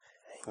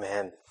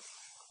Amen.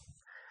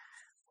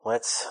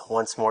 Let's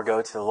once more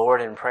go to the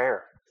Lord in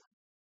prayer.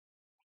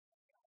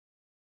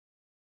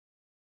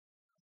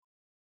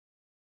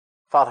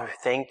 Father,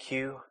 thank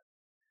you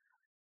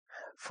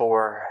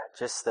for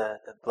just the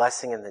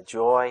blessing and the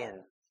joy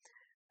and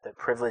the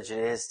privilege it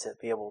is to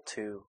be able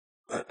to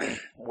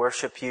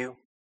worship you,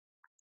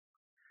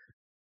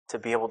 to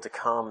be able to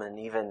come and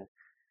even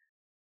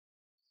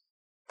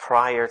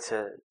prior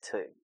to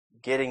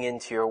getting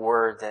into your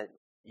word that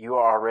you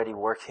are already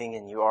working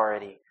and you are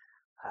already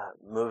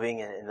moving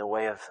in the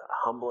way of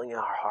humbling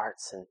our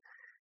hearts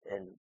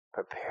and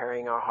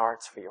preparing our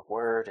hearts for your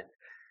word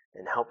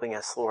and helping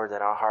us, Lord,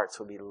 that our hearts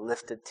would be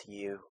lifted to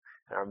you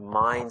and our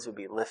minds would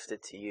be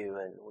lifted to you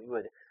and we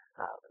would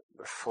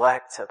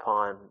reflect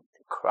upon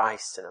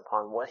Christ and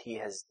upon what he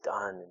has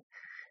done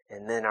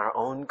and then our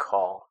own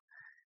call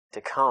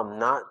to come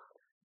not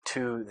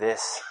to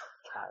this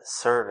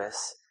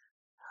service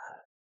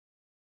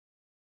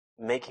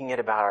making it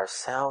about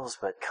ourselves,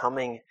 but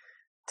coming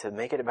to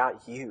make it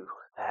about you,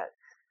 that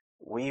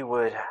we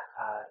would,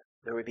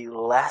 there would be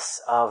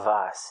less of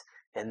us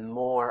and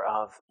more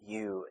of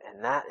you.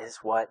 And that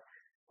is what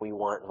we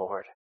want,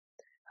 Lord.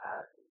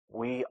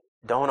 We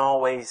don't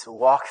always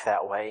walk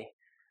that way,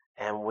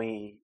 and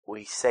we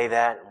say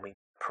that and we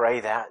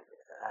pray that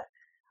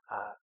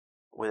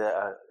with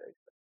a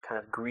kind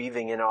of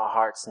grieving in our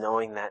hearts,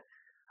 knowing that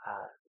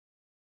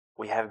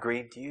we have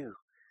grieved you.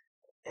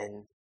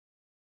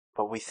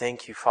 But we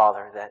thank you,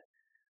 Father, that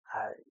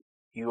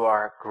you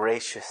are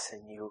gracious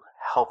and you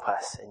help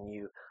us and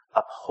you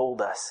uphold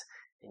us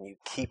and you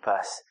keep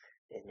us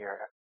and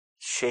you're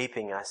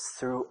shaping us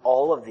through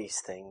all of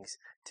these things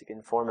to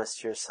conform us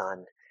to your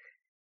Son.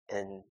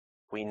 And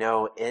we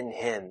know in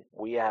him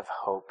we have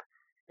hope,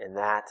 and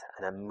that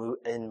an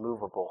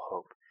immovable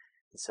hope.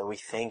 And so we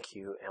thank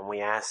you and we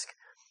ask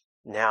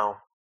now,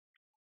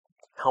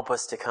 help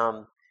us to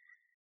come,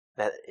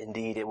 that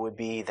indeed it would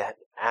be that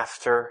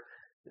after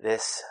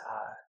this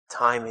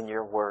time in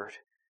your word,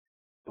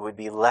 it would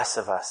be less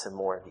of us and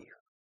more of you.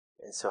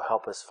 And so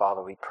help us,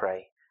 Father, we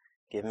pray.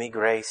 Give me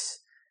grace.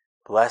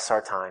 Bless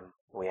our time,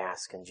 we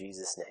ask in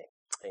Jesus' name.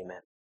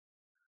 Amen.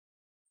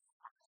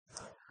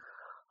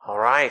 All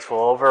right. Well,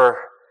 over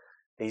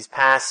these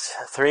past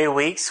 3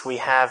 weeks, we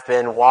have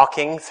been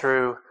walking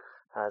through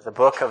the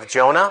book of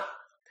Jonah.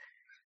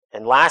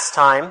 And last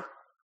time,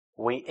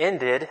 we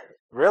ended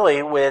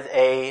really with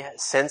a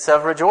sense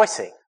of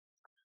rejoicing.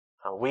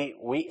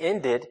 We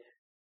ended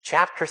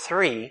chapter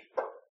 3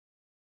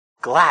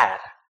 glad.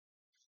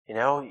 You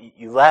know,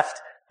 you left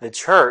the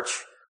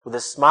church with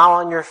a smile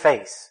on your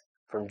face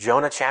from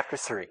Jonah chapter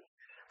 3.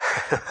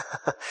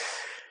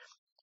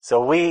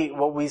 So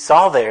what we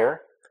saw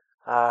there,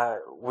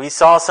 we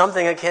saw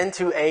something akin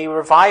to a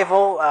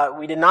revival.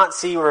 We did not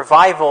see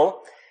revival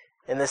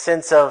in the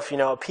sense of,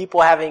 people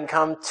having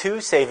come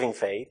to saving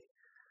faith.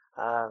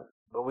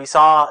 But we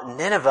saw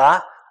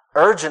Nineveh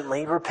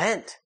urgently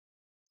repent.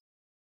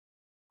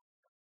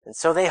 And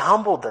so they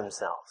humbled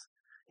themselves,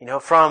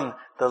 from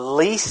the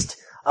least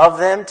of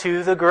them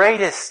to the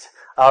greatest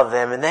of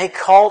them. And they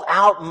called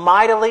out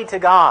mightily to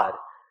God.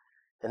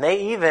 And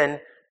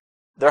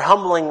their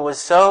humbling was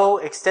so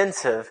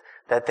extensive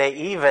that they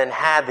even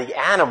had the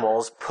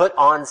animals put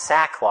on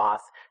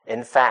sackcloth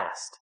and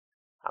fast.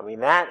 I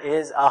mean, that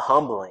is a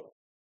humbling.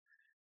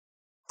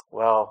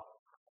 Well,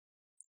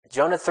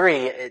 Jonah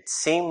 3, it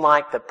seemed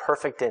like the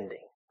perfect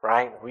ending,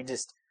 right? We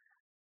just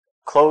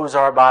close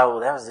our Bible.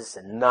 That was just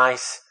a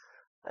nice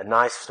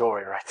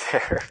story right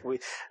there.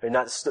 It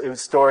was a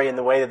story in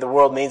the way that the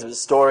world means, it was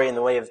a story in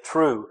the way of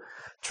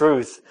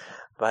truth.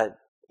 But,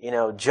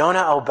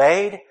 Jonah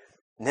obeyed,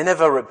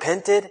 Nineveh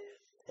repented,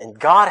 and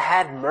God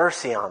had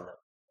mercy on them.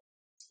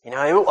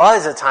 It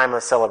was a time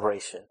of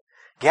celebration.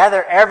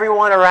 Gather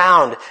everyone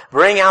around,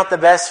 bring out the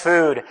best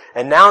food,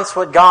 announce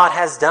what God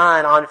has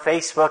done on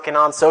Facebook and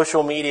on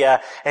social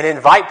media, and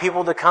invite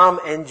people to come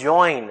and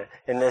join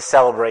in this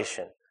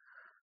celebration.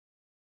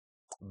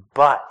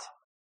 But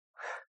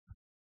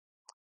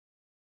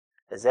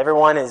as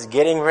everyone is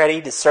getting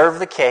ready to serve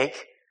the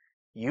cake,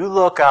 you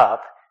look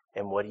up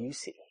and what do you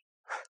see?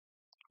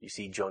 You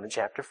see Jonah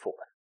chapter 4.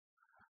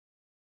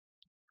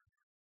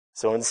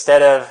 So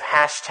instead of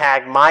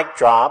hashtag mic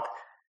drop,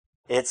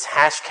 it's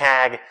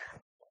hashtag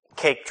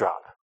cake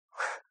drop.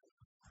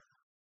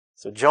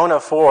 So Jonah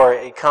 4,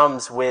 it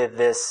comes with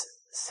this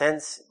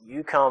sense,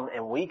 you come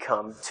and we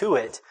come to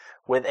it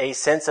with a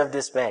sense of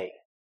dismay.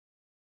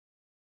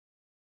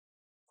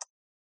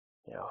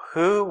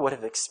 Who would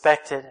have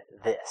expected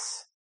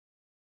this?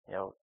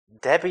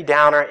 Debbie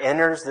Downer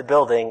enters the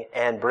building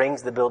and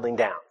brings the building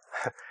down.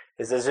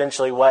 Is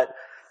essentially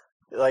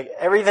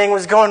everything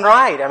was going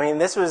right. I mean,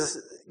 this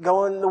was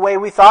going the way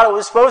we thought it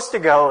was supposed to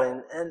go,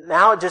 and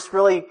now it just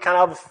really kind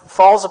of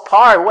falls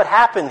apart. What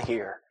happened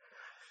here?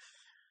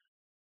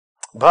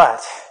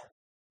 But,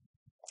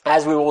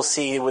 as we will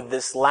see with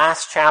this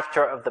last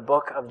chapter of the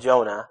book of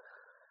Jonah,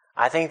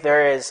 I think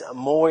there is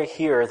more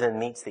here than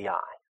meets the eye.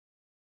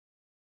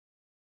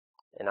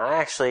 And I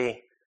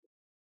actually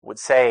would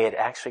say it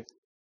actually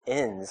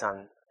ends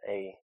on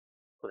a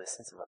with a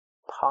sense of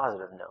a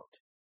positive note.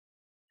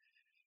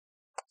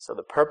 So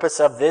the purpose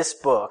of this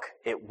book,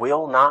 it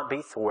will not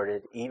be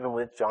thwarted, even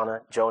with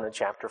Jonah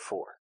chapter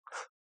 4.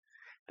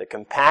 The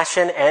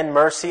compassion and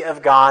mercy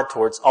of God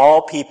towards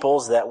all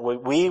peoples, that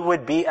we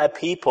would be a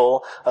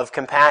people of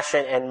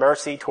compassion and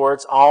mercy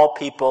towards all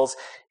peoples,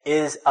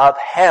 is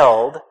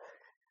upheld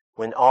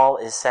when all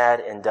is said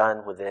and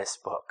done with this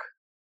book.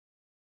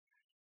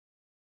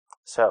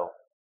 So,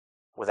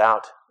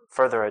 without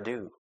further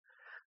ado,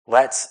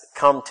 let's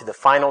come to the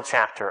final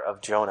chapter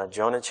of Jonah,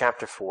 Jonah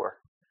chapter 4.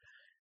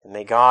 And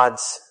may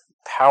God's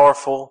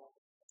powerful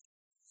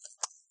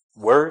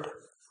word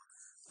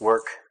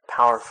work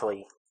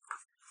powerfully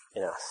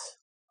in us.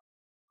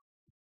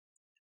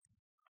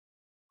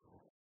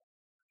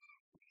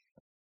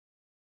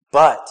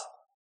 But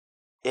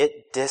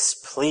it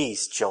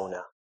displeased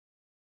Jonah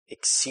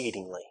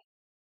exceedingly,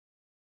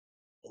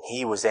 and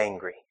he was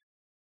angry.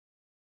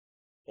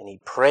 And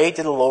he prayed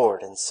to the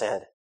Lord and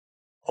said,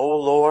 O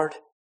Lord,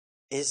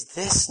 is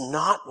this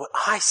not what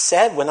I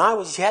said when I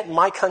was yet in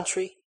my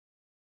country?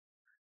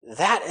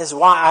 That is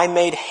why I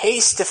made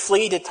haste to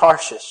flee to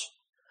Tarshish.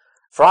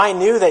 For I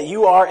knew that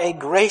you are a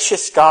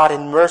gracious God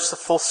and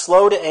merciful,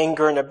 slow to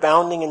anger and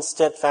abounding in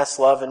steadfast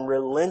love and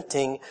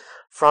relenting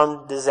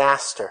from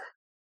disaster.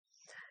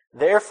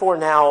 Therefore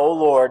now, O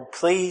Lord,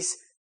 please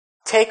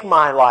take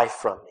my life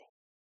from me,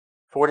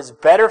 for it is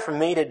better for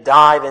me to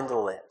die than to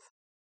live.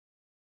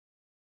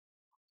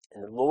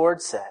 And the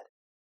Lord said,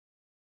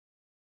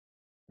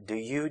 Do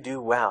you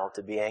do well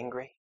to be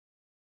angry?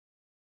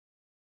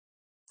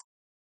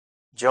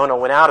 Jonah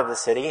went out of the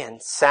city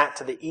and sat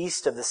to the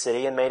east of the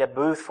city and made a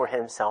booth for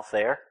himself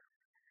there.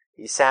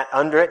 He sat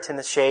under it in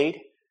the shade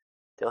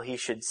till he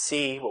should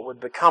see what would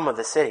become of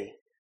the city.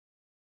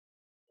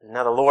 And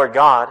now the Lord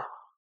God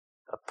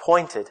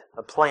appointed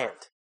a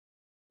plant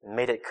and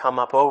made it come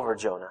up over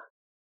Jonah,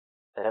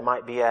 that it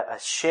might be a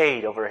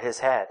shade over his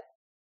head,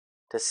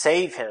 to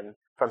save him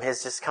from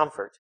his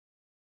discomfort.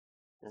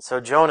 And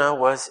so Jonah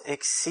was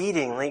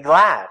exceedingly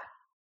glad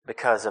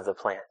because of the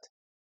plant.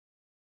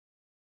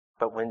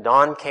 But when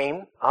dawn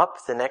came up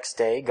the next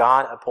day,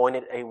 God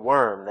appointed a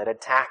worm that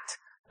attacked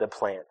the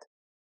plant,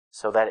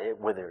 so that it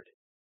withered.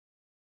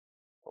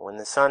 When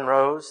the sun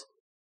rose,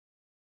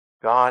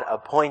 God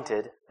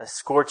appointed a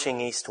scorching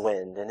east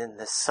wind, and then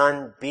the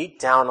sun beat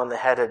down on the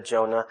head of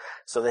Jonah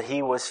so that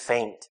he was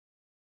faint.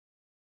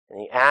 And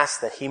he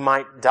asked that he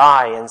might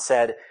die and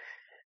said,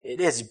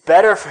 It is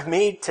better for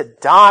me to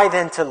die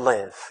than to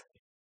live.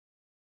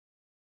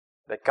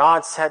 But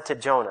God said to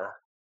Jonah,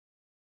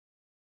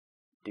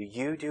 Do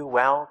you do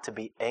well to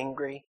be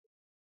angry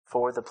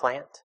for the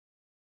plant?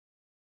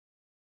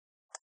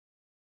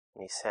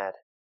 And he said,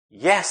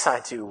 Yes, I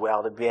do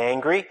well to be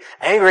angry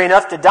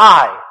enough to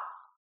die.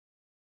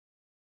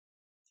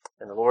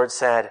 And the Lord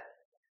said,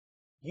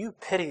 You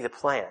pity the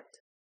plant,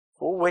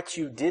 for which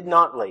you did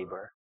not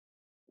labor,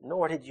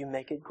 nor did you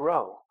make it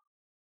grow,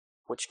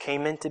 which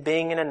came into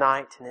being in a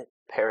night, and it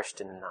perished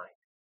in a night.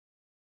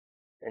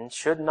 And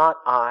should not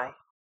I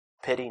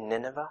pity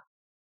Nineveh,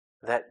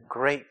 that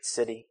great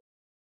city,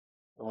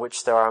 in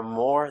which there are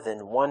more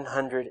than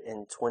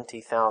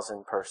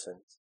 120,000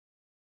 persons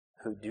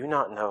who do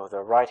not know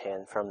their right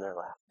hand from their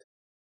left,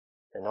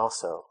 and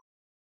also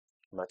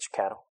much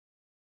cattle?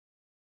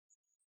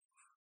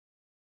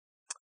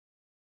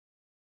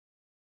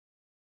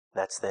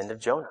 That's the end of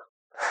Jonah.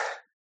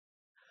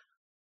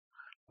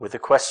 With a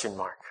question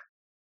mark.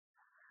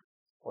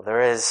 Well,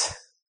 there is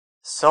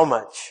so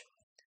much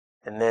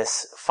in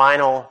this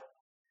final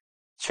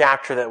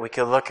chapter that we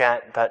could look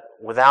at, but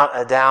without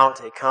a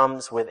doubt, it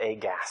comes with a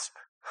gasp.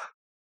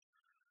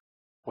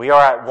 We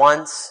aren't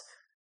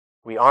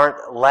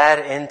led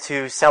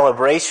into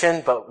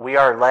celebration, but we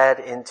are led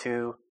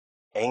into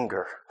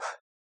anger.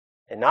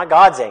 And not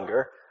God's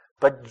anger,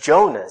 but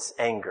Jonah's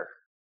anger.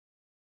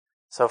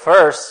 So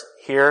first,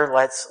 here,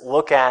 let's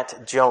look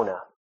at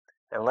Jonah.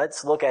 And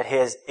let's look at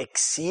his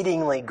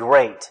exceedingly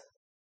great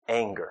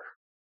anger.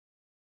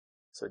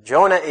 So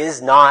Jonah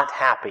is not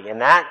happy.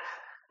 And that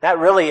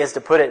really is,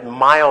 to put it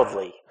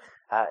mildly.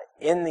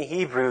 In the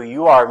Hebrew,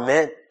 you are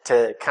meant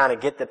to kind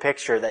of get the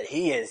picture that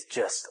he is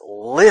just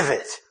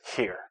livid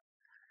here.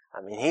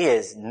 I mean, he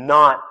is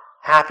not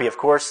happy. Of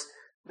course,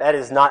 that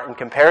is not in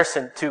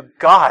comparison to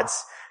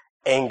God's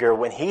anger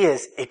when he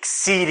is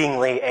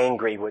exceedingly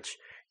angry, which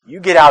you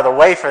get out of the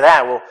way for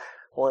that.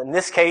 Well, in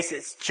this case,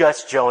 it's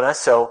just Jonah,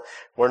 so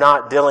we're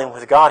not dealing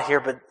with God here,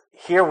 but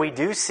here we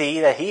do see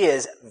that he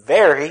is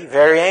very,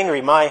 very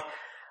angry. My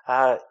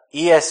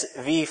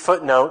ESV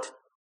footnote,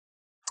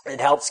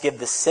 it helps give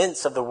the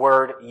sense of the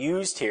word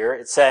used here.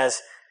 It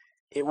says,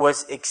 it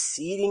was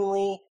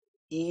exceedingly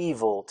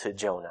evil to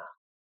Jonah.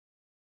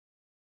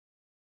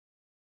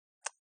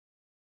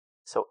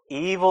 So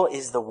evil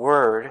is the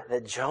word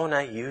that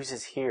Jonah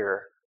uses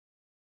here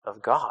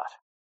of God.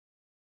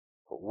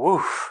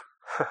 Woof.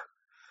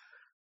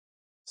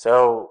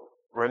 So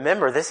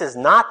remember, this is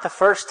not the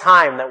first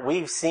time that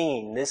we've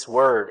seen this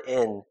word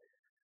in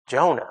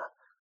Jonah.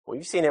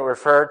 We've seen it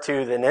referred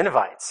to the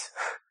Ninevites.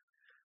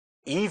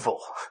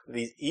 evil,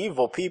 these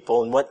evil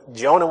people, and what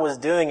Jonah was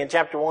doing in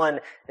chapter 1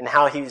 and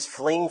how he was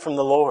fleeing from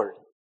the Lord.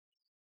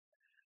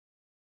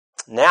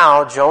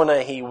 Now,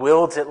 Jonah, he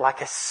wields it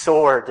like a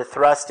sword to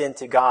thrust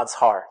into God's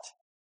heart.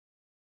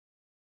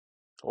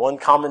 One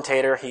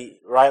commentator, he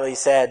rightly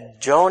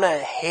said, Jonah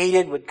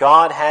hated what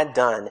God had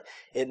done.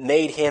 It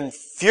made him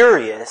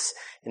furious,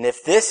 and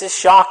if this is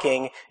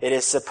shocking, it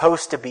is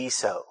supposed to be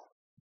so.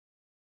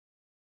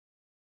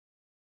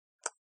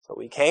 So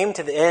we came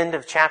to the end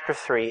of chapter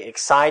 3,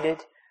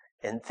 excited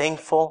and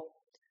thankful,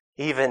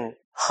 even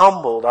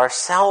humbled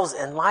ourselves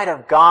in light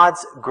of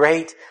God's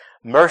great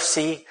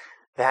mercy,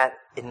 that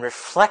in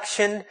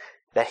reflection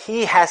that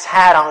He has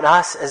had on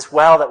us as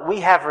well, that we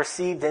have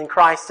received in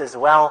Christ as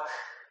well.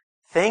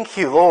 Thank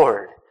you,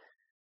 Lord.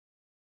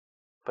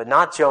 But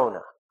not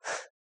Jonah.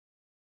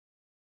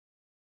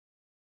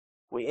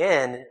 We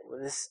end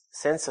with this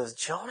sense of,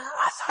 Jonah,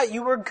 I thought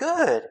you were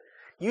good.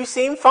 You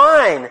seem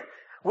fine.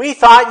 We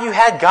thought you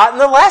had gotten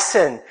the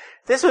lesson.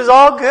 This was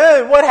all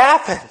good. What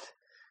happened?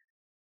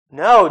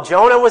 No,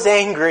 Jonah was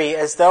angry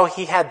as though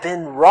he had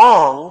been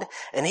wronged,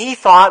 and he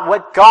thought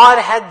what God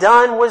had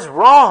done was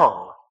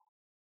wrong.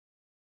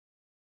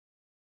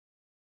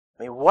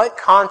 I mean, what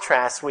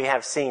contrast we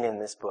have seen in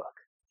this book.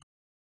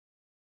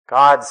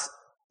 God's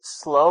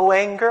slow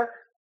anger,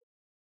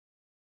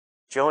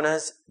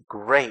 Jonah's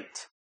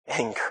great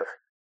anger.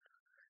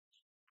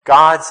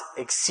 God's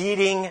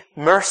exceeding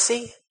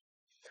mercy,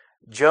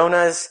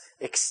 Jonah's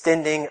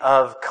extending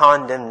of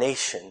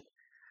condemnation.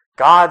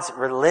 God's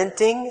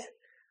relenting,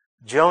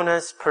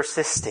 Jonah's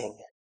persisting.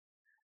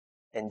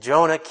 And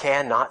Jonah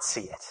cannot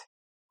see it.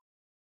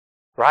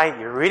 Right?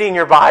 You're reading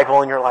your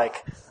Bible and you're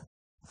like,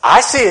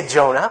 I see it,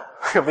 Jonah.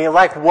 I mean,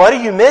 like, what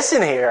are you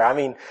missing here? I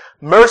mean,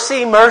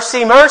 mercy,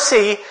 mercy,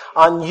 mercy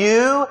on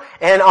you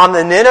and on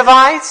the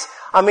Ninevites.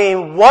 I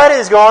mean, what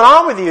is going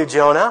on with you,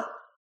 Jonah?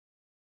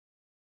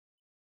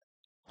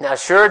 Now,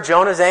 sure,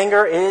 Jonah's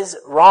anger is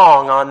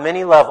wrong on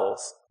many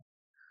levels.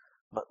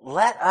 But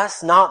let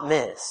us not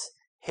miss,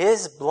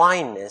 his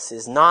blindness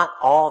is not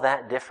all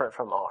that different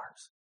from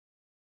ours.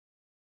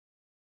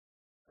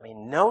 I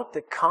mean, note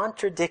the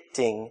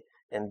contradicting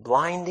and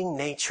blinding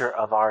nature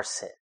of our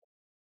sin.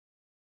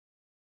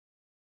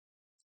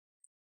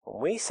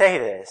 When we say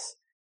this,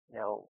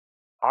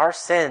 our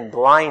sin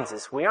blinds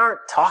us. We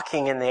aren't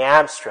talking in the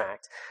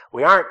abstract.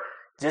 We aren't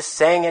just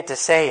saying it to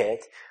say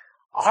it.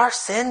 Our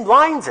sin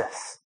blinds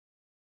us.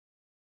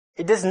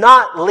 It does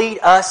not lead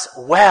us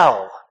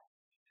well.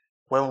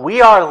 When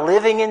we are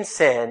living in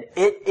sin,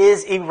 it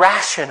is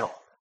irrational.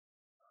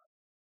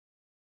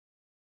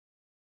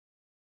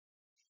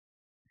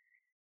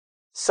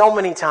 So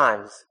many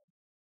times,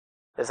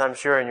 as I'm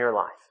sure in your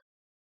life,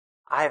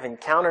 I have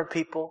encountered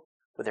people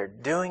where they're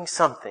doing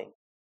something,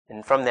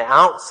 and from the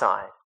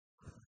outside,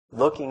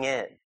 looking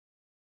in,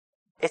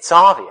 it's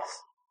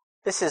obvious.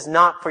 This is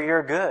not for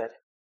your good.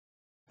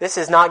 This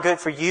is not good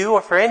for you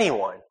or for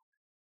anyone.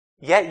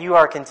 Yet you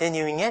are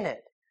continuing in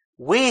it.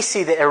 We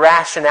see the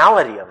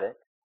irrationality of it,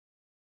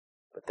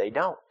 but they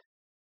don't.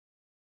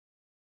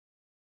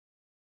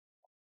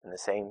 And the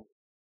same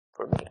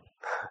for me.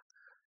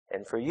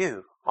 And for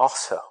you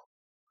also.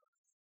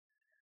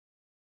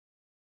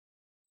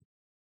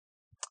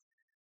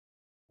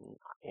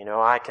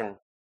 I can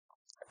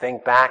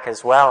think back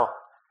as well,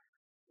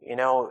 in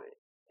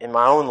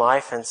my own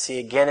life and see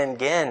again and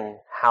again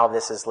how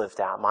this is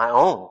lived out. My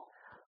own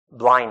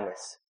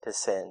blindness to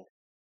sin.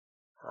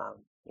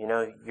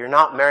 You're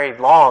not married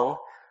long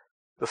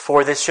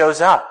before this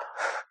shows up.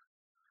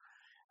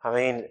 I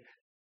mean,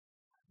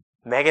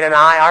 Megan and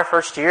I, our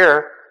first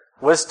year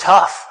was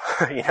tough.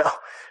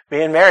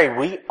 Being married,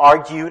 we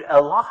argued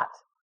a lot.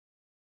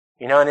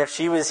 And if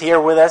she was here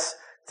with us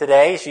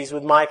today, she's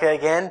with Micah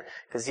again,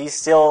 because he's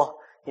still,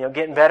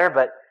 getting better,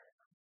 but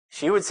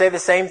she would say the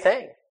same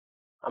thing.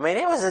 I mean,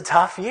 it was a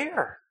tough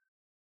year.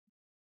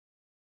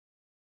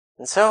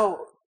 And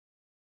so,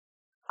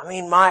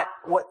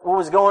 what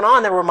was going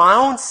on, there were my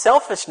own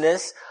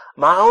selfishness,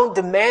 my own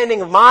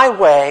demanding of my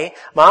way,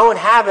 my own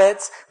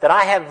habits that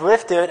I have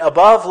lifted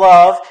above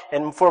love,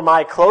 and for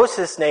my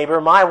closest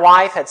neighbor, my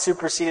wife had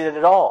superseded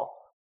it all.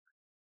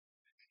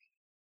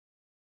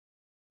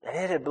 And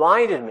it had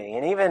blinded me.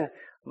 And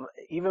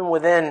even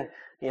within,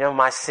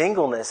 my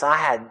singleness, I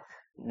had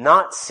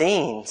not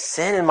seen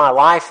sin in my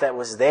life that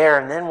was there.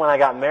 And then when I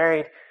got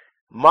married,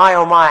 my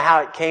oh my,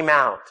 how it came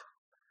out.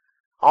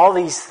 All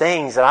these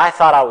things that I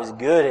thought I was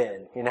good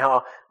in,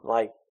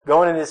 like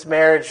going into this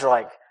marriage,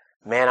 like,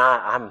 man,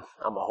 I'm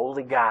a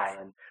holy guy.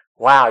 And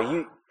wow,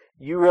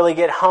 you really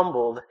get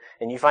humbled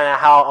and you find out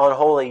how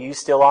unholy you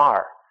still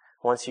are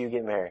once you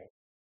get married.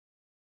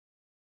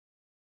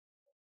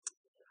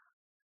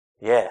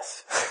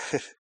 Yes.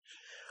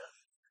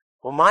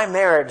 Well, my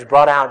marriage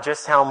brought out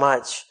just how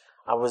much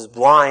I was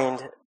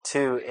blind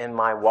to in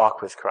my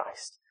walk with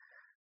Christ.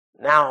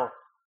 Now,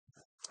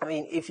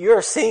 if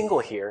you're single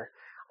here,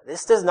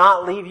 this does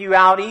not leave you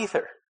out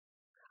either.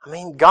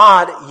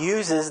 God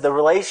uses the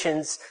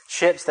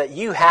relationships that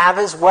you have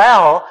as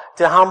well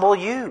to humble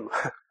you.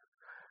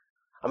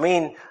 I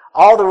mean,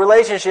 all the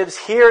relationships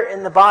here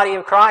in the body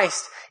of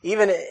Christ,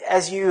 even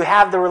as you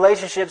have the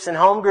relationships in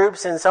home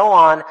groups and so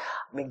on,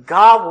 I mean,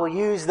 God will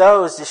use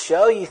those to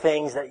show you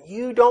things that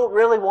you don't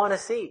really want to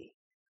see.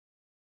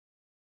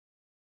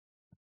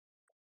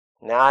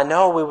 Now, I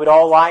know we would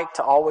all like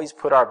to always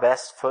put our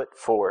best foot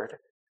forward,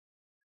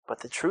 but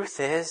the truth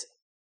is,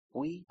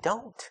 we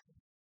don't.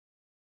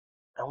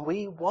 And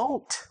we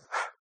won't.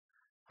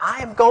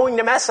 I am going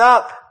to mess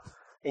up.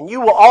 And you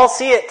will all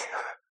see it.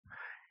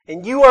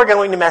 And you are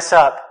going to mess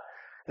up.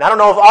 And I don't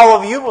know if all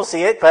of you will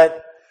see it,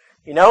 but,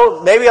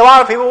 maybe a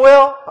lot of people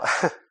will.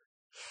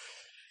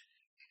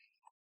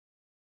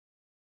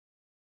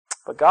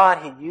 But God,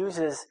 He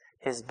uses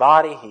His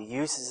body, He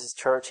uses His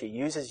church, He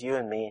uses you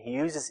and me, He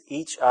uses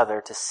each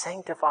other to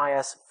sanctify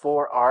us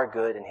for our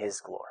good and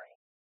His glory.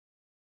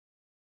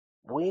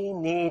 We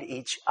need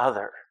each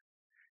other.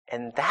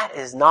 And that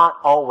is not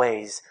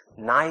always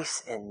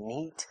nice and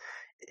neat.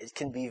 It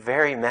can be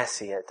very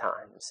messy at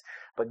times.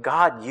 But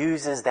God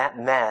uses that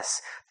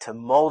mess to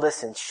mold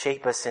us and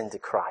shape us into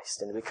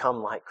Christ and to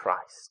become like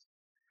Christ.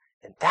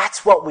 And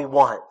that's what we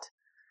want.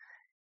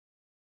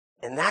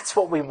 And that's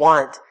what we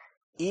want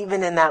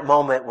even in that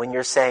moment when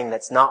you're saying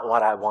that's not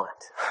what I want.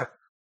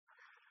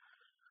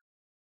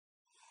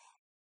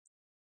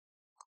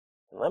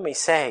 Let me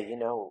say,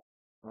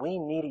 we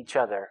need each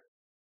other,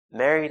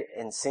 married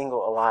and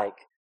single alike,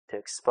 to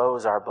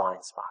expose our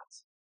blind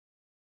spots.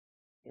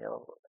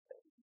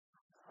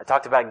 I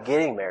talked about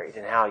getting married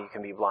and how you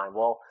can be blind.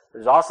 Well,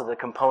 there's also the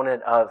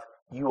component of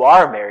you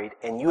are married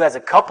and you as a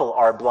couple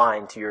are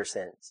blind to your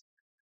sins.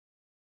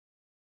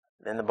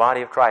 Then the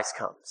body of Christ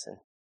comes and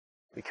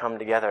we come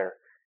together.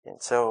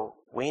 And so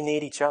we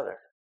need each other.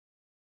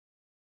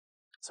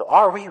 So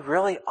are we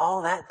really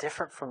all that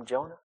different from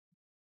Jonah?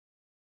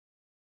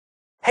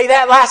 Hey,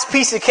 that last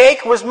piece of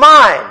cake was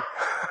mine.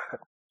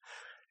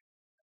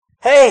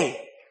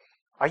 Hey,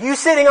 are you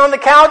sitting on the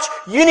couch?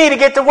 You need to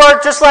get to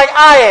work just like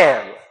I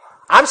am.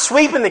 I'm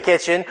sweeping the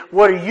kitchen.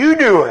 What are you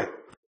doing?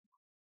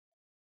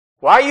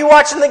 Why are you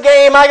watching the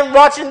game? I'm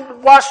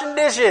washing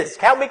dishes.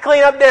 Help me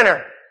clean up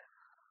dinner.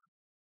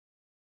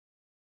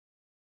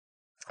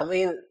 I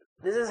mean,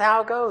 this is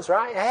how it goes,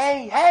 right?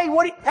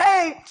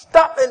 Hey,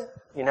 stop it.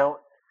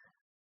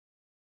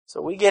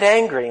 So we get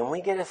angry and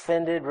we get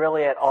offended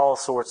really at all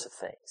sorts of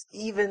things,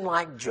 even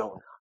like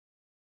Jonah.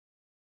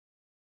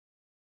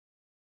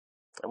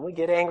 And we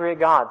get angry at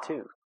God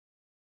too.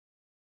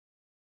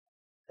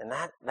 And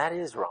that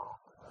is wrong.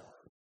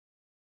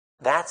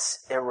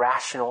 That's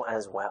irrational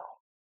as well.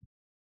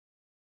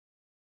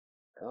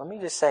 And let me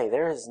just say,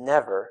 there is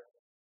never,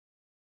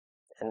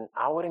 and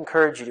I would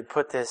encourage you to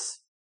put this,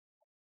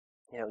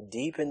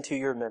 deep into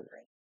your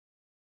memory.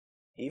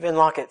 Even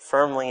lock it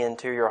firmly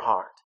into your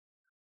heart.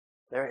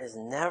 There is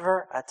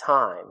never a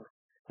time,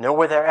 nor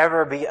will there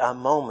ever be a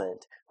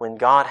moment when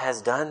God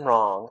has done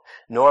wrong,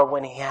 nor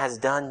when He has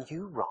done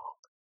you wrong.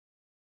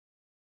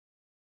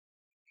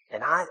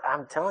 And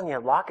I'm telling you,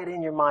 lock it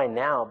in your mind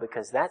now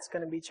because that's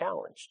going to be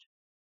challenged.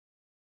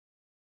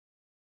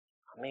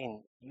 I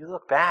mean, you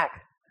look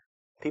back,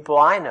 people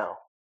I know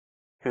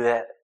who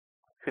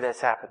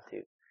that's happened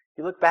to.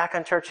 You look back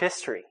on church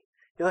history.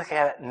 You look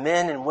at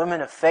men and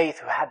women of faith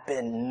who have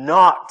been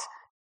knocked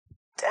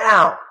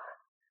down.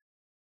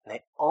 And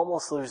they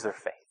almost lose their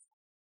faith.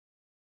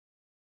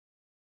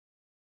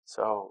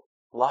 So,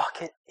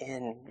 lock it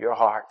in your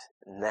heart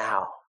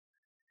now.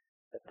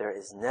 That there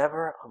is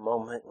never a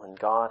moment when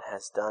God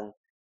has done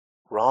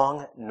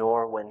wrong,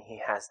 nor when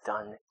He has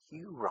done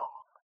you wrong.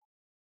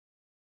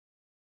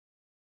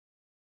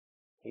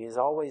 He is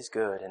always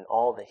good in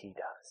all that He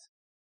does.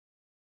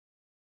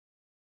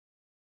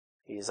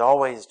 He is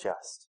always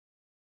just,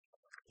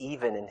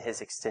 even in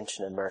His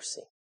extension of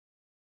mercy.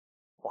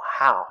 Well,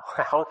 how?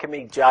 How can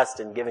He be just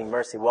in giving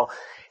mercy? Well,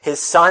 His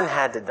Son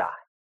had to die.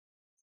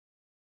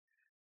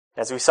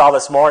 As we saw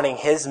this morning,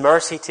 His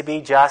mercy to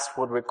be just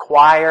would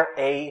require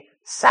a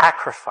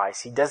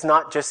sacrifice. He does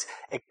not just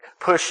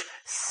push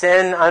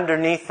sin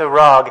underneath the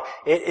rug.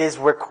 It is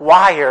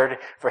required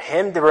for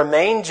Him to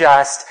remain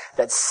just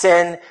that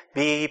sin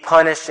be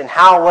punished. And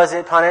how was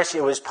it punished?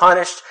 It was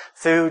punished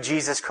through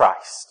Jesus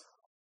Christ.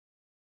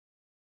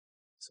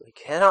 So He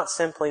cannot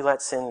simply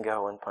let sin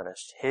go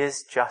unpunished.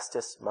 His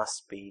justice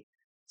must be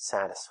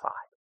satisfied.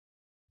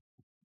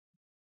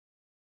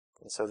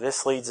 And so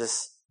this leads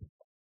us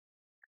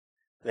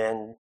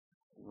then,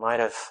 in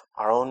light of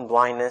our own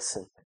blindness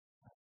and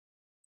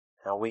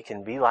how we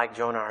can be like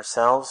Jonah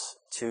ourselves,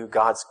 to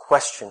God's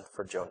question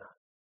for Jonah.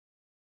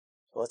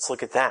 So let's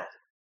look at that.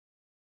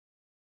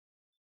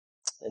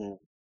 And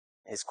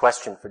His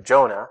question for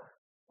Jonah,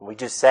 we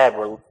just said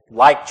we're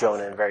like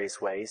Jonah in various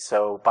ways,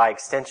 so by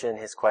extension,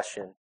 His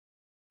question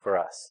for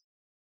us.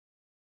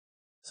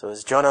 So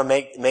as Jonah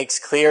makes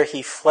clear,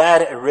 he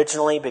fled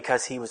originally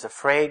because he was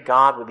afraid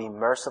God would be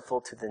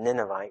merciful to the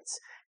Ninevites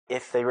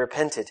if they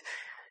repented.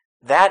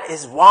 That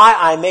is why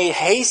I made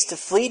haste to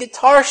flee to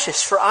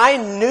Tarshish, for I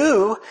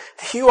knew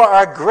that You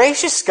are a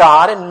gracious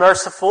God and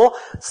merciful,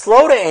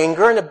 slow to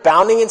anger and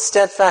abounding in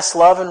steadfast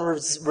love and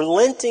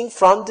relenting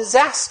from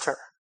disaster.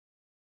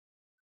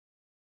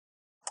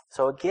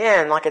 So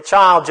again, like a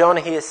child,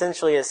 Jonah, he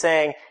essentially is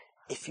saying,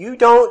 if you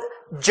don't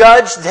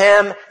judge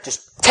them,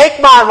 just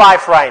take my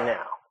life right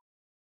now.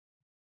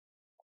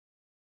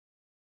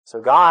 So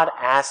God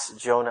asks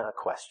Jonah a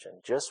question,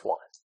 just one.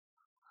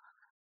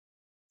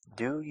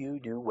 Do you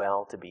do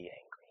well to be angry?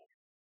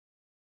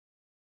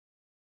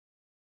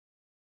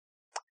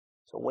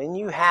 So when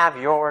you have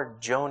your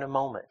Jonah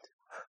moment,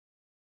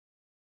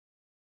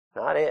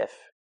 not if,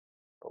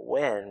 but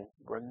when,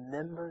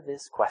 remember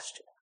this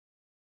question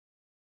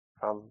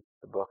from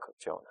the book of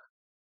Jonah.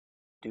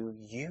 Do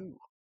you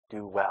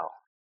do well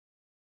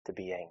to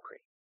be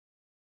angry?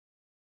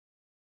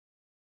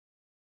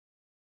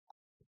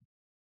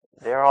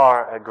 There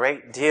are a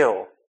great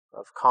deal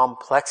of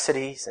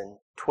complexities and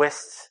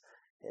twists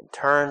and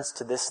turns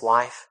to this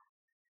life,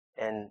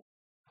 and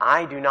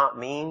I do not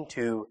mean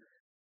to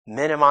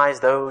minimize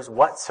those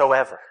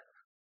whatsoever.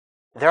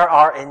 There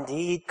are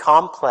indeed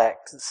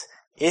complex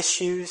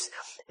issues,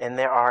 and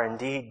there are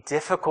indeed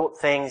difficult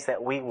things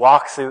that we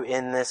walk through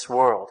in this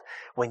world.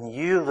 When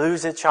you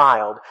lose a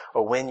child,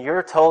 or when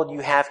you're told you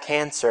have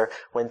cancer,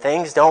 when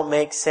things don't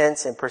make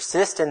sense and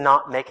persist in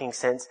not making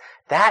sense,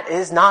 that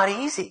is not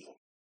easy.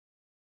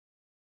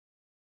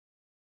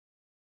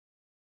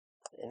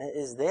 And it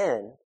is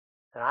then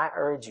that I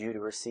urge you to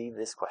receive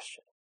this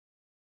question.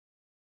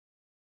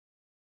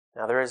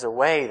 Now, there is a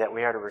way that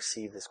we are to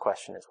receive this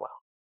question as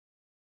well.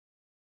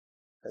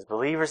 As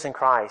believers in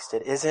Christ,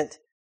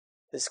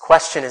 this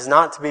question is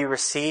not to be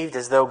received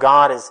as though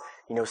God is,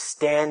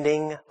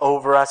 standing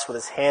over us with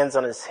his hands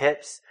on his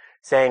hips,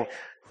 saying,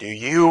 do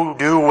you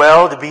do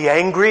well to be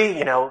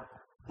angry?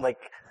 Like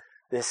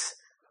this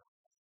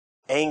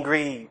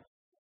angry,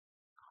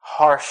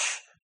 harsh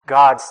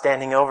God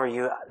standing over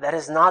you. That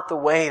is not the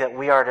way that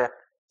we are to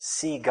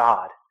see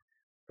God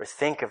or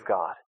think of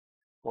God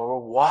when we're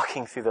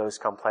walking through those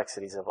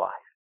complexities of life.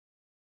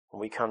 When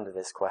we come to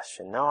this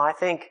question. No, I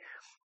think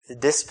the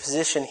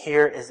disposition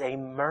here is a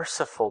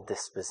merciful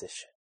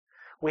disposition.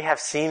 We have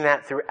seen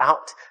that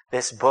throughout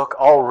this book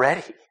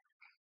already.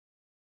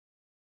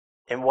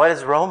 And what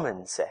does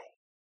Romans say?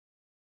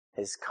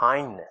 His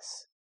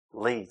kindness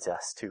leads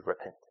us to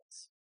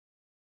repentance.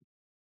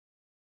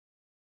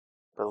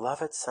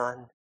 Beloved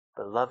son,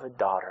 beloved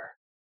daughter,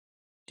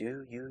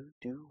 do you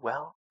do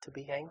well to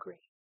be angry?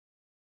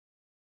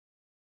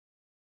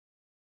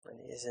 And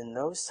it is in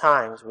those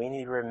times we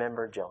need to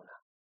remember Jonah.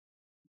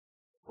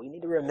 We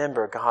need to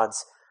remember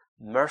God's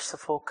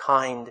merciful,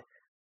 kind,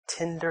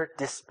 tender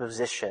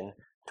disposition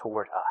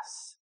toward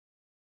us.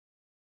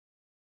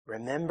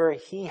 Remember,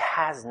 he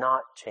has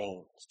not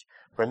changed.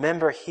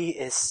 Remember, he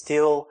is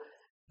still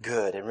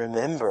good. And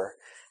remember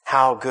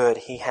how good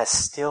he has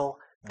still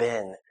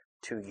been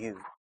to you.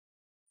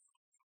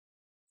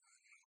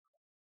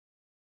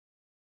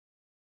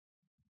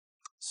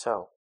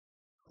 So,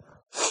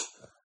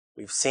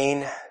 we've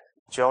seen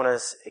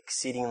Jonah's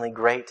exceedingly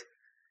great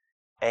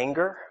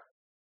anger.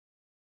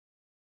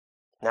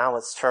 Now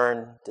let's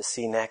turn to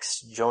see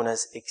next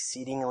Jonah's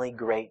exceedingly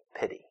great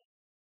pity.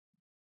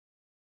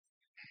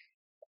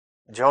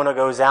 Jonah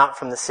goes out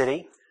from the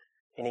city,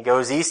 and he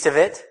goes east of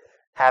it,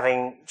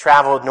 having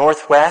traveled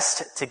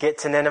northwest to get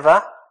to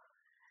Nineveh.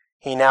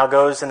 He now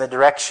goes in the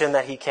direction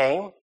that he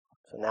came,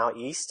 so now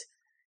east,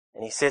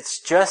 and he sits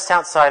just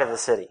outside of the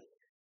city.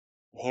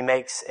 He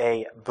makes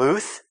a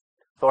booth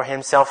for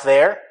himself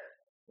there,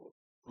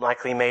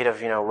 likely made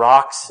of,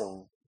 rocks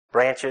and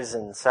branches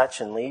and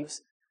such and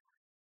leaves.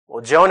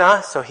 Well,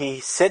 Jonah, so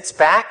he sits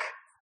back,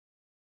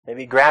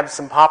 maybe grabs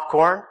some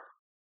popcorn,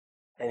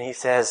 and he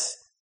says,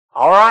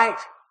 all right,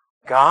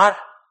 God,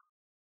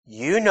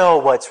 you know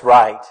what's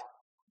right.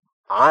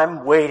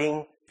 I'm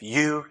waiting for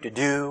you to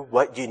do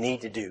what you need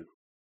to do.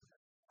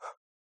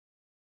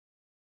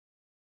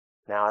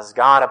 Now, as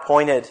God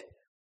appointed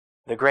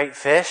the great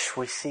fish,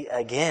 we see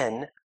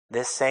again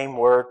this same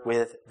word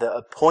with the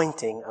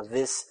appointing of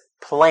this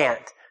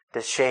plant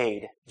to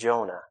shade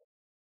Jonah.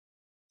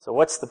 So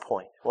what's the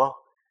point? Well,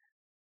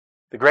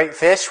 the great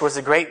fish was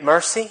a great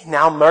mercy.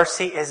 Now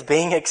mercy is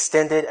being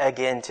extended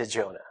again to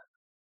Jonah.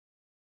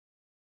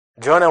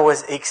 Jonah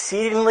was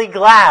exceedingly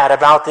glad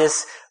about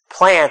this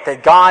plant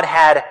that God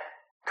had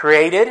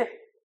created.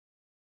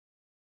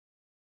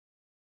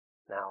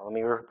 Now, let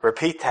me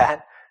repeat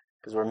that,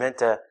 because we're meant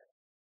to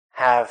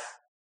have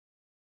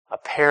a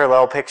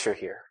parallel picture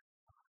here.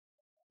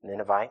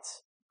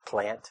 Ninevites,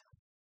 plant.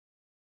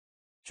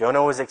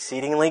 Jonah was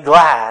exceedingly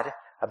glad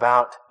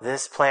about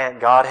this plant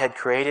God had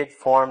created,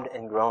 formed,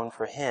 and grown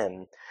for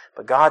him.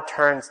 But God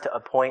turns to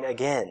appoint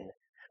again.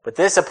 But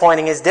this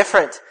appointing is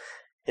different.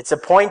 It's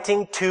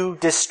appointing to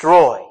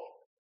destroy.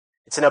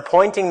 It's an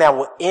appointing that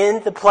will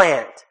end the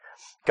plant.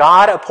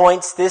 God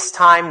appoints this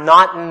time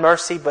not in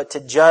mercy, but to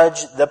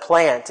judge the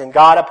plant. And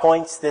God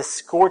appoints this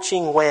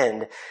scorching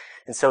wind.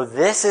 And so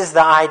this is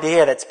the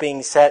idea that's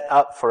being set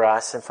up for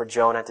us and for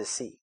Jonah to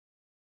see.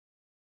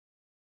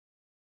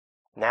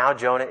 Now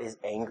Jonah is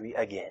angry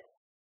again.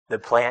 The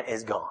plant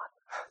is gone.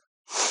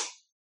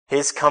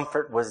 His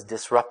comfort was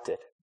disrupted.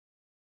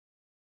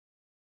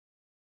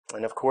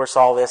 And of course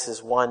all this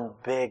is one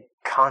big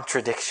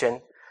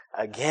contradiction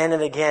again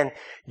and again,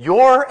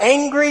 "You're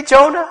angry,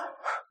 Jonah?"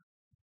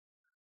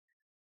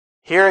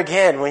 Here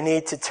again, we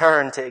need to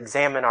turn to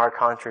examine our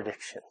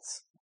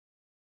contradictions.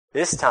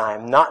 This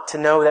time, not to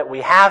know that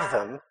we have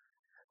them,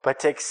 but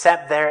to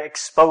accept their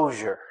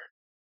exposure.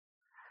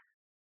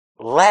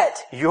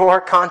 Let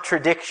your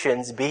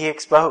contradictions be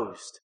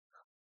exposed.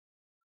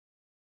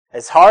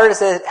 As hard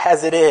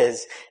as it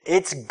is,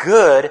 it's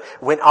good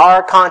when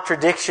our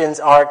contradictions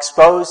are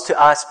exposed to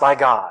us by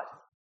God.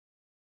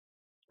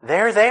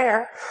 They're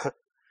there.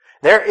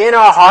 They're in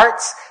our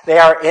hearts. They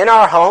are in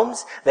our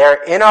homes.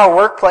 They're in our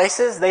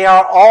workplaces. They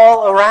are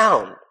all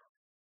around.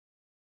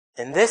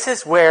 And this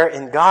is where,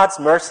 in God's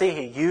mercy,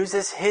 He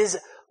uses His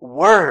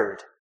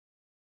Word.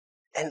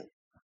 And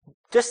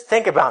just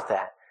think about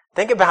that.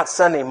 Think about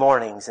Sunday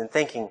mornings and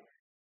thinking,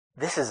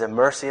 this is a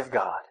mercy of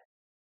God.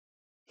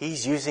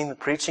 He's using the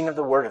preaching of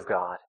the Word of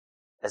God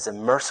as a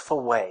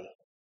merciful way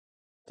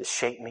to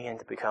shape me and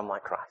to become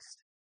like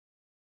Christ.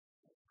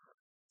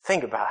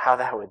 Think about how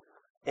that would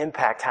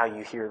impact how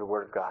you hear the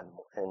Word of God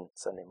in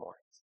Sunday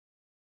mornings.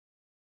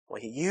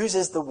 Well, He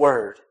uses the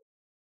Word,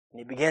 and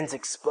He begins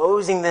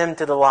exposing them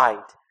to the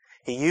light.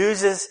 He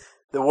uses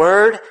the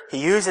Word, He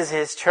uses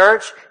His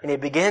church, and He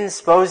begins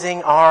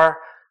exposing our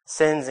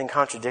sins and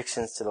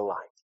contradictions to the light.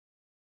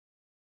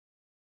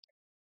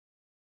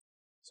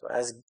 So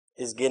as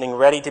is getting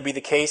ready to be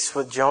the case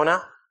with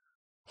Jonah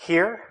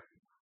here,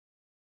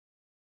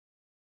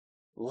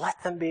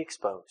 let them be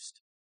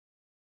exposed.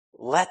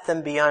 Let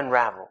them be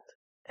unraveled.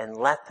 And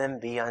let them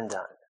be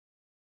undone.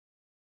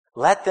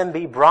 Let them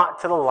be brought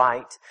to the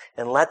light,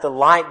 and let the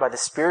light by the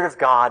Spirit of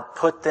God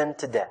put them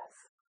to death.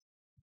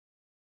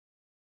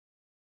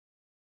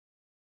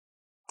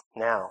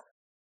 Now,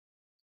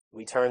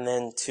 we turn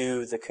then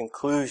to the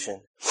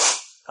conclusion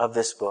of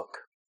this book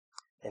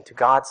and to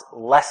God's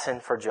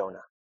lesson for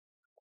Jonah.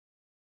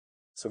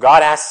 So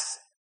God asks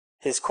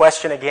His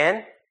question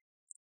again.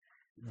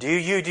 Do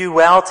you do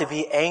well to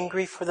be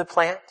angry for the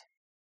plant?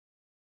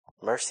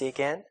 Mercy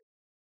again.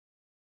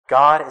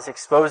 God is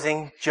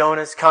exposing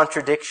Jonah's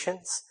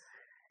contradictions.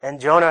 And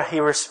Jonah, he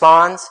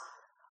responds,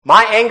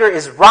 "My anger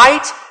is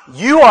right.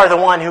 You are the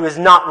one who is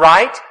not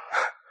right."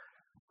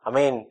 I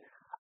mean,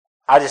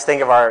 I just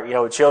think of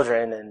our,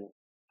 children, and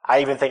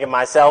I even think of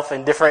myself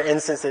in different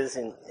instances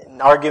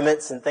and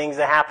arguments and things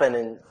that happen,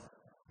 and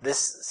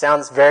this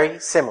sounds very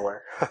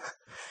similar.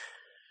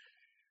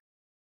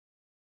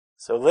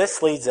 So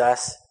this leads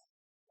us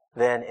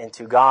then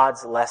into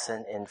God's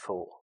lesson in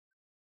full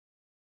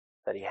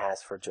that He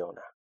has for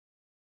Jonah.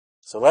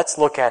 So let's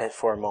look at it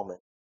for a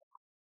moment.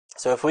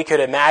 So if we could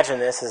imagine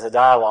this as a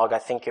dialogue, I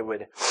think it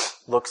would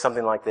look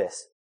something like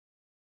this.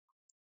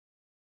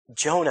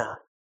 Jonah,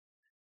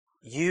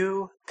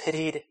 you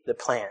pitied the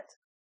plant,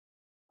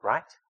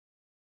 right?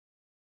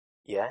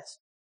 Yes.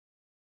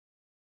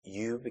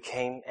 You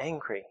became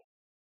angry.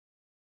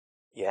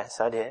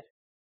 Yes, I did.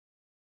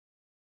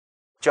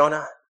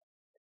 Jonah,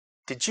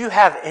 did you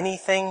have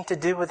anything to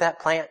do with that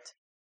plant?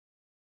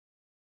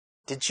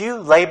 Did you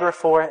labor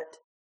for it?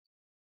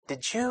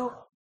 Did you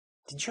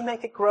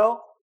make it grow?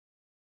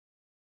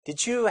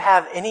 Did you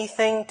have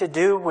anything to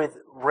do with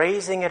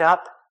raising it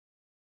up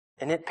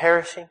and it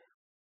perishing?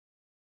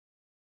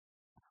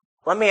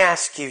 Let me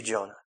ask you,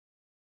 Jonah.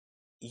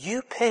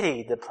 You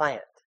pitied the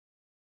plant.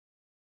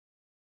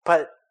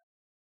 But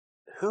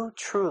who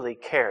truly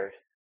cared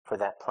for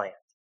that plant?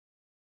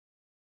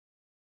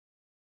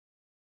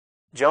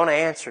 Jonah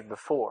answered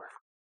before,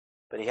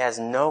 but he has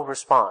no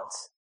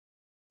response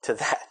to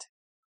that.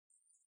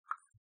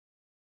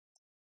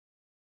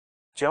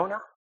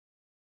 Jonah,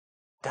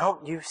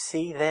 don't you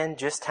see then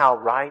just how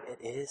right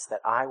it is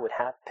that I would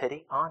have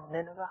pity on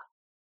Nineveh?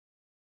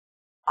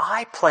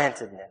 I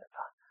planted Nineveh.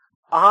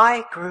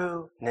 I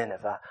grew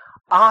Nineveh.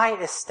 I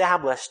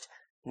established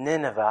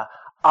Nineveh.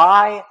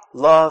 I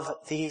love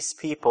these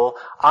people.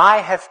 I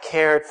have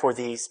cared for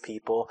these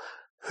people.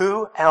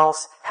 Who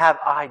else have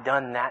I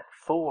done that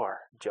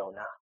for,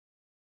 Jonah?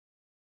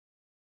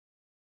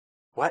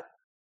 What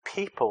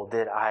people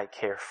did I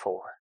care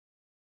for?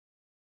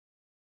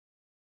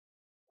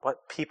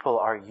 What people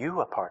are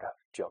you a part of,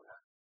 Jonah?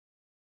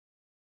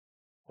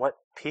 What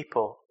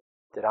people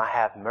did I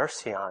have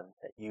mercy on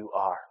that you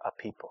are a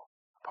people,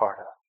 a part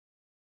of?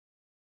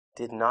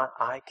 Did not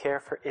I care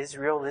for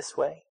Israel this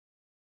way?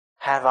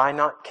 Have I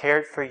not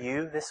cared for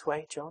you this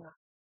way, Jonah?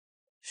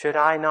 Should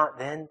I not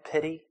then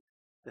pity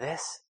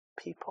this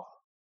people?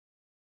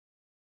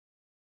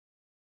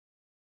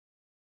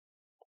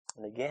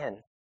 And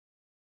again,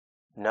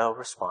 no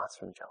response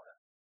from Jonah.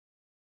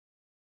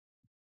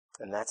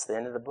 And that's the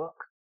end of the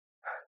book.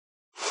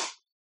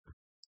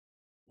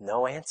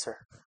 No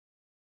answer.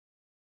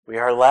 We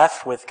are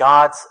left with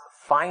God's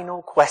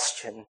final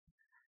question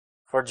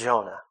for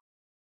Jonah.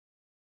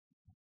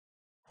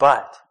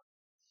 But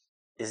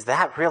is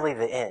that really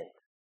the end?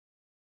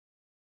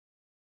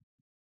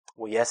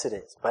 Well, yes, it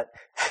is. But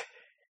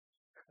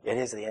it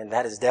is the end.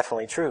 That is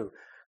definitely true.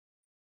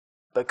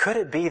 But could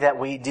it be that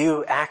we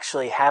do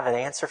actually have an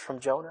answer from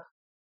Jonah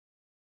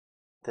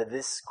to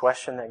this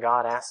question that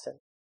God asked him?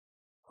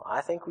 Well,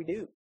 I think we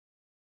do.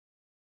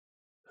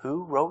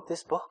 who wrote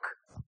this book?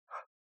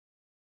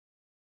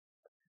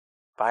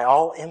 By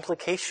all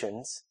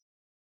implications,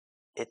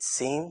 it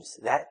seems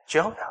that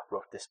Jonah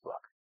wrote this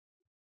book.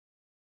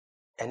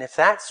 And if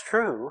that's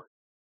true,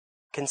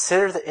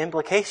 consider the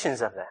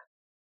implications of that.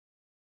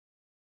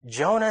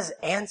 Jonah's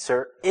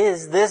answer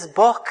is this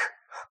book.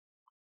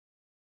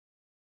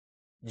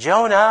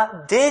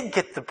 Jonah did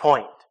get the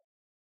point.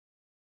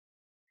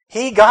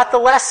 He got the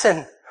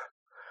lesson.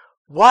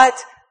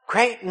 What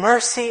great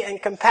mercy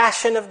and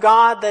compassion of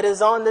God that is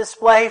on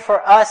display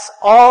for us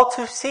all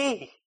to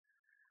see.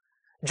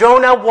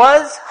 Jonah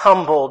was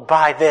humbled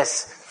by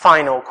this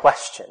final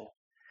question.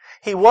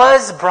 He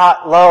was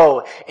brought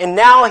low, and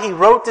now he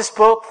wrote this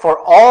book for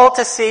all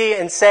to see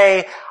and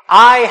say,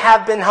 I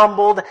have been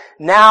humbled,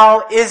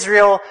 now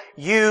Israel,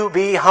 you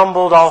be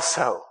humbled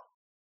also.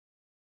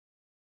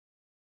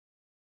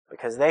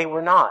 Because they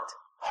were not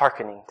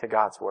hearkening to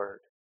God's word.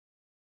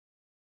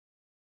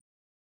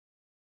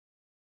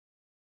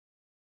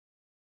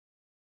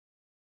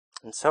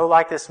 And so,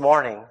 like this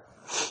morning,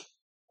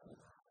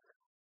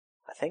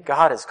 I think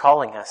God is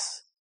calling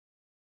us.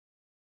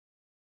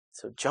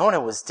 So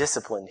Jonah was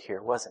disciplined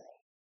here, wasn't he?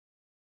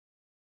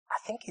 I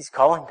think he's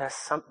calling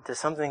us to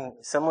something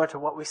similar to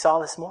what we saw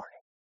this morning.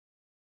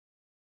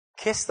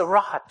 Kiss the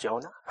rod,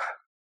 Jonah.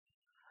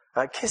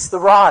 Kiss the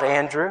rod,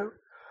 Andrew.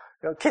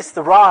 Kiss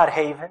the rod,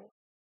 Haven.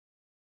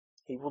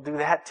 He will do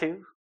that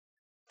too.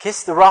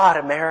 Kiss the rod,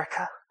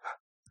 America.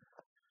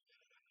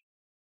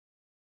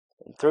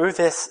 And through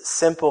this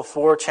simple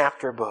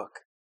 4-chapter book,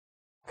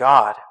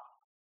 God,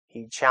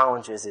 He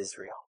challenges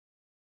Israel.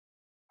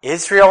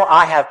 Israel,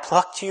 I have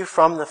plucked you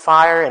from the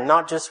fire, and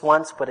not just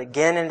once, but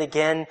again and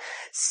again.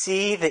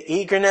 See the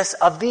eagerness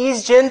of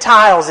these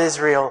Gentiles,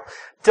 Israel.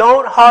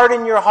 Don't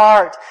harden your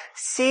heart.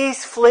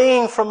 Cease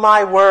fleeing from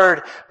my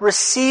word.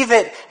 Receive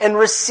it and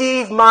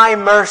receive my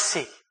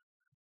mercy.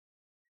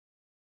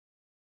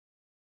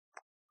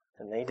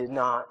 And they did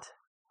not.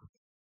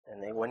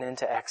 And they went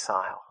into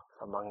exile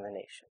among the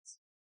nations.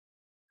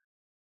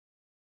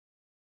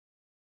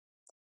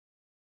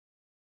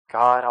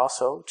 God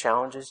also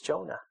challenges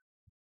Jonah.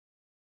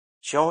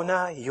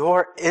 Jonah,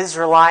 your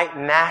Israelite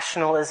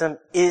nationalism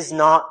is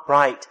not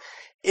right.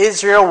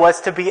 Israel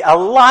was to be a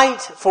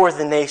light for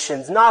the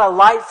nations, not a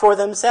light for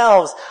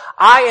themselves.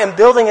 I am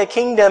building a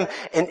kingdom,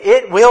 and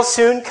it will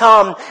soon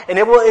come, and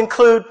it will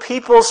include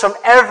peoples from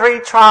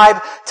every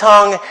tribe,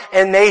 tongue,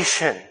 and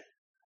nation.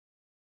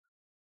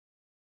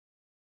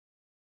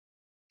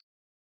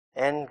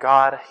 And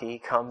God, He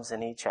comes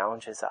and He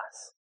challenges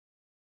us.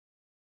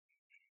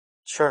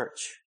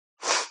 Church,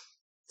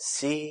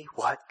 see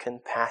what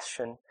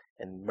compassion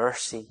and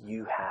mercy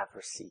you have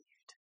received.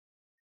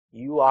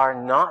 You are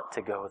not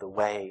to go the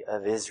way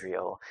of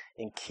Israel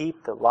and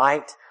keep the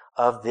light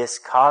of this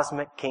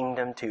cosmic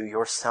kingdom to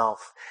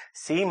yourself.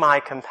 See my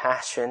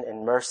compassion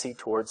and mercy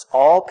towards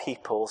all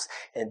peoples,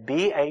 and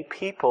be a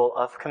people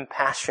of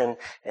compassion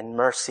and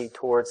mercy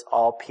towards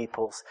all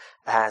peoples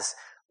as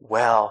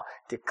well.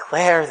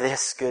 Declare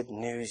this good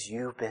news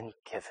you've been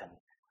given.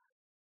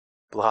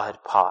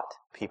 Blood-bought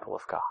people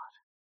of God.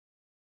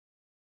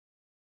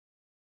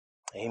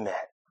 Amen.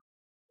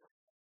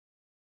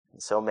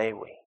 And so may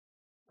we.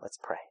 Let's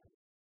pray.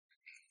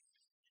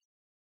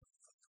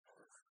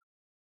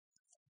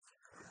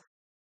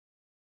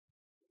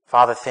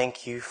 Father,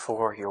 thank you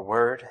for your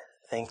word.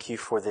 Thank you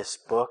for this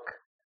book.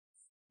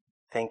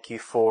 Thank you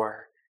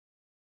for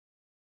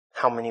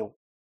how many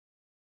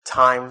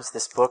times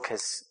this book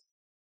has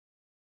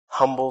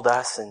humbled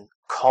us and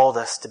called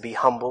us to be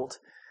humbled.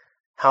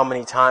 How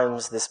many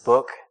times this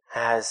book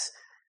has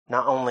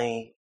not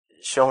only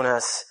shown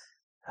us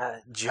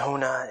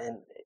Jonah and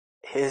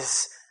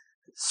his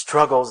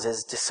struggles,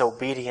 his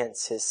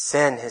disobedience, his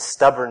sin, his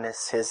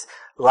stubbornness, his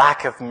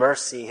lack of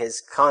mercy, his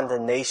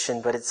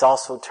condemnation, but it's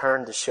also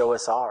turned to show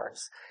us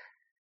ours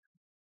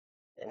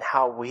and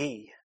how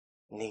we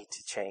need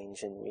to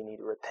change, and we need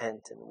to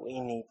repent, and we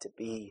need to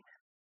be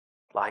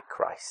like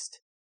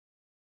Christ.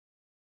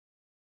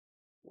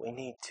 We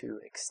need to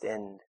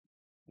extend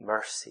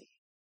mercy.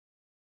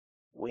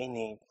 We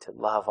need to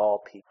love all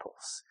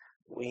peoples.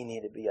 We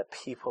need to be a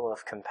people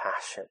of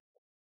compassion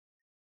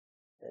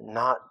and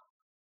not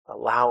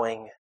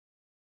allowing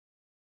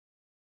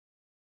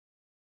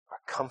our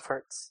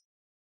comforts,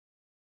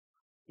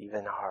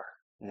 even our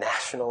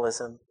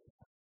nationalism,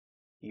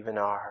 even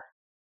our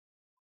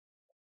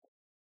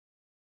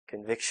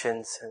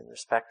convictions in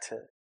respect to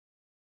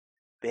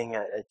being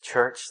a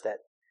church that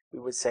we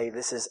would say,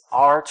 this is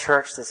our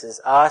church, this is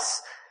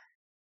us.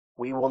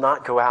 We will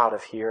not go out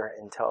of here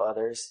and tell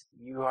others.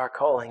 You are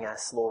calling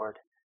us, Lord,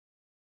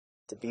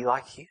 to be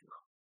like you.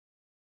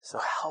 So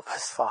help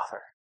us,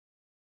 Father.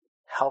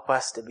 Help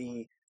us to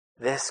be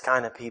this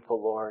kind of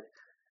people, Lord,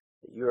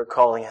 that you are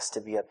calling us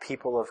to be a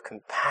people of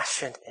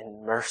compassion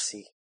and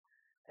mercy,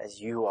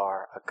 as you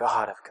are a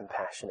God of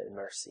compassion and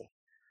mercy.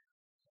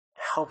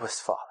 Help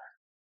us, Father.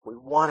 We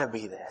want to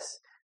be this.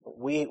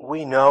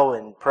 We know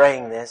in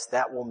praying this,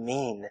 that will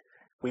mean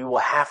we will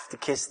have to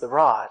kiss the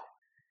rod.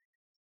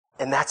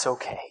 And that's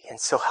okay. And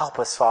so help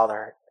us,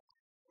 Father,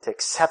 to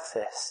accept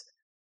this,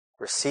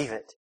 receive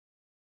it,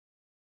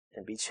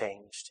 and be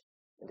changed,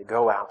 and to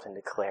go out and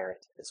declare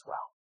it as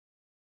well.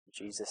 In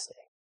Jesus'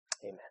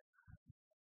 name, amen.